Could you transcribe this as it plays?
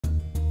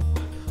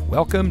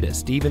Welcome to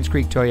Stevens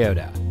Creek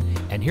Toyota,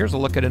 and here's a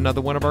look at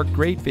another one of our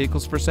great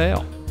vehicles for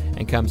sale,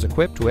 and comes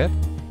equipped with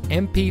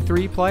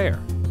MP3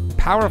 player,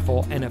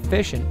 powerful and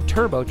efficient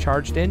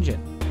turbocharged engine,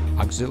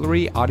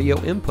 auxiliary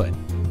audio input,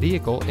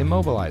 vehicle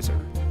immobilizer,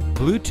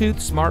 Bluetooth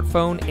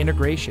smartphone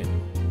integration,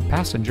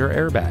 passenger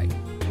airbag,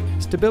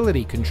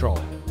 stability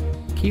control,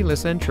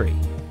 keyless entry,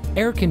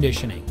 air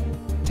conditioning,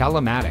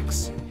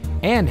 telematics,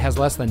 and has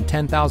less than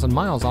 10,000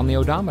 miles on the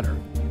odometer.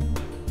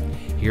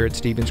 Here at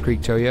Stevens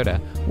Creek Toyota,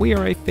 we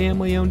are a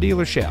family-owned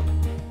dealership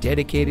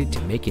dedicated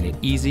to making it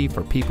easy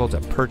for people to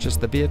purchase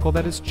the vehicle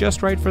that is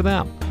just right for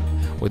them.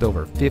 With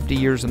over 50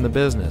 years in the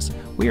business,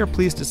 we are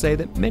pleased to say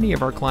that many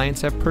of our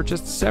clients have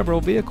purchased several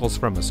vehicles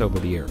from us over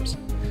the years.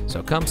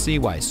 So come see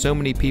why so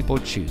many people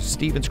choose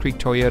Stevens Creek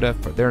Toyota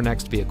for their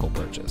next vehicle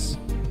purchase.